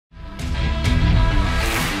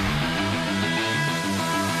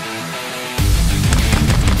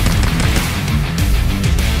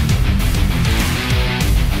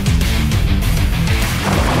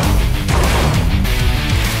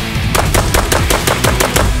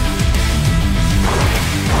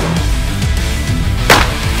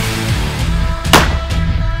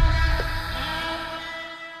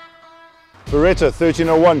Beretta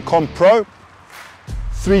 1301 Comp Pro,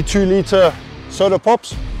 3 2-litre soda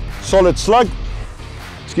pops, solid slug.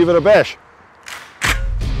 Let's give it a bash,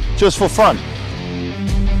 just for fun.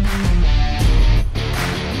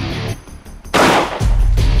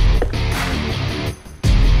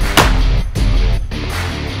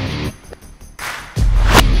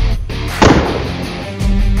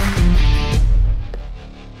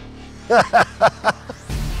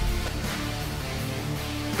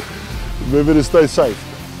 Remember to stay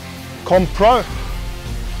safe. Comp Pro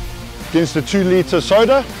against a 2-litre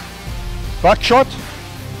soda, buckshot.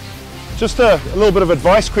 Just a little bit of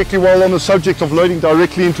advice quickly while on the subject of loading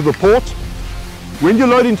directly into the port. When you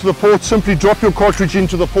load into the port, simply drop your cartridge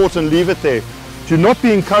into the port and leave it there. Do not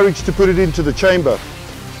be encouraged to put it into the chamber.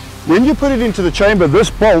 When you put it into the chamber, this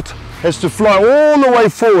bolt has to fly all the way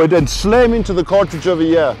forward and slam into the cartridge over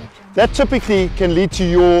here. That typically can lead to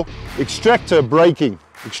your extractor breaking.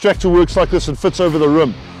 Extractor works like this and fits over the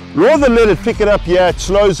rim. Rather let it pick it up here, it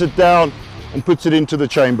slows it down and puts it into the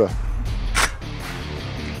chamber.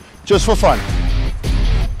 Just for fun.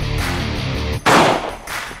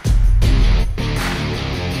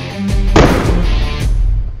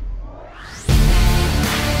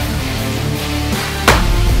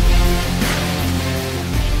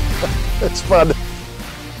 It's fun.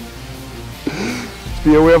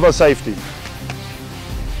 Be aware of our safety.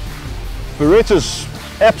 Beretta's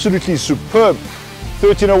absolutely superb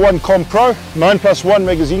 1301 Comp Pro, 9+1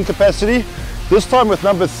 magazine capacity. This time with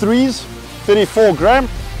number 3s, 34 gram,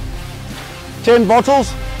 10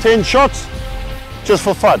 bottles, 10 shots, just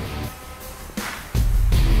for fun.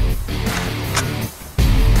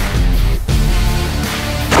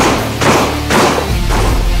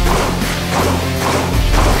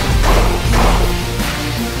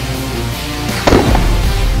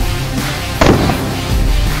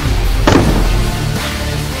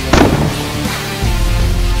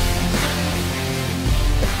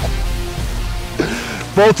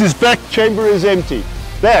 Bolt is back, chamber is empty.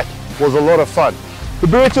 That was a lot of fun. The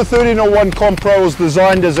Beretta 1301 Comp Pro was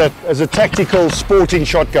designed as a tactical sporting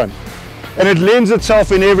shotgun, and it lends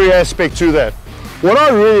itself in every aspect to that. What I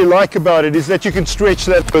really like about it is that you can stretch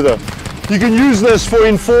that further. You can use this for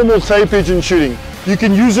informal tail pigeon shooting. You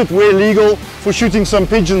can use it where legal for shooting some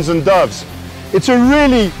pigeons and doves. It's a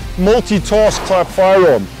really multitask type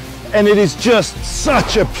firearm, and it is just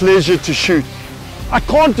such a pleasure to shoot. I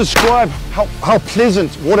can't describe how pleasant,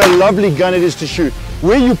 what a lovely gun it is to shoot.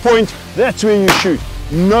 Where you point, that's where you shoot.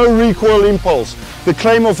 No recoil impulse. The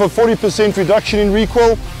claim of a 40% reduction in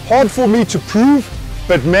recoil, hard for me to prove,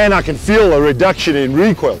 but man, I can feel a reduction in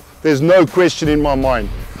recoil. There's no question in my mind.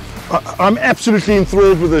 I'm absolutely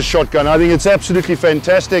enthralled with this shotgun. I think it's absolutely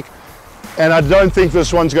fantastic, and I don't think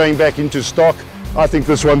this one's going back into stock. I think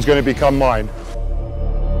this one's going to become mine.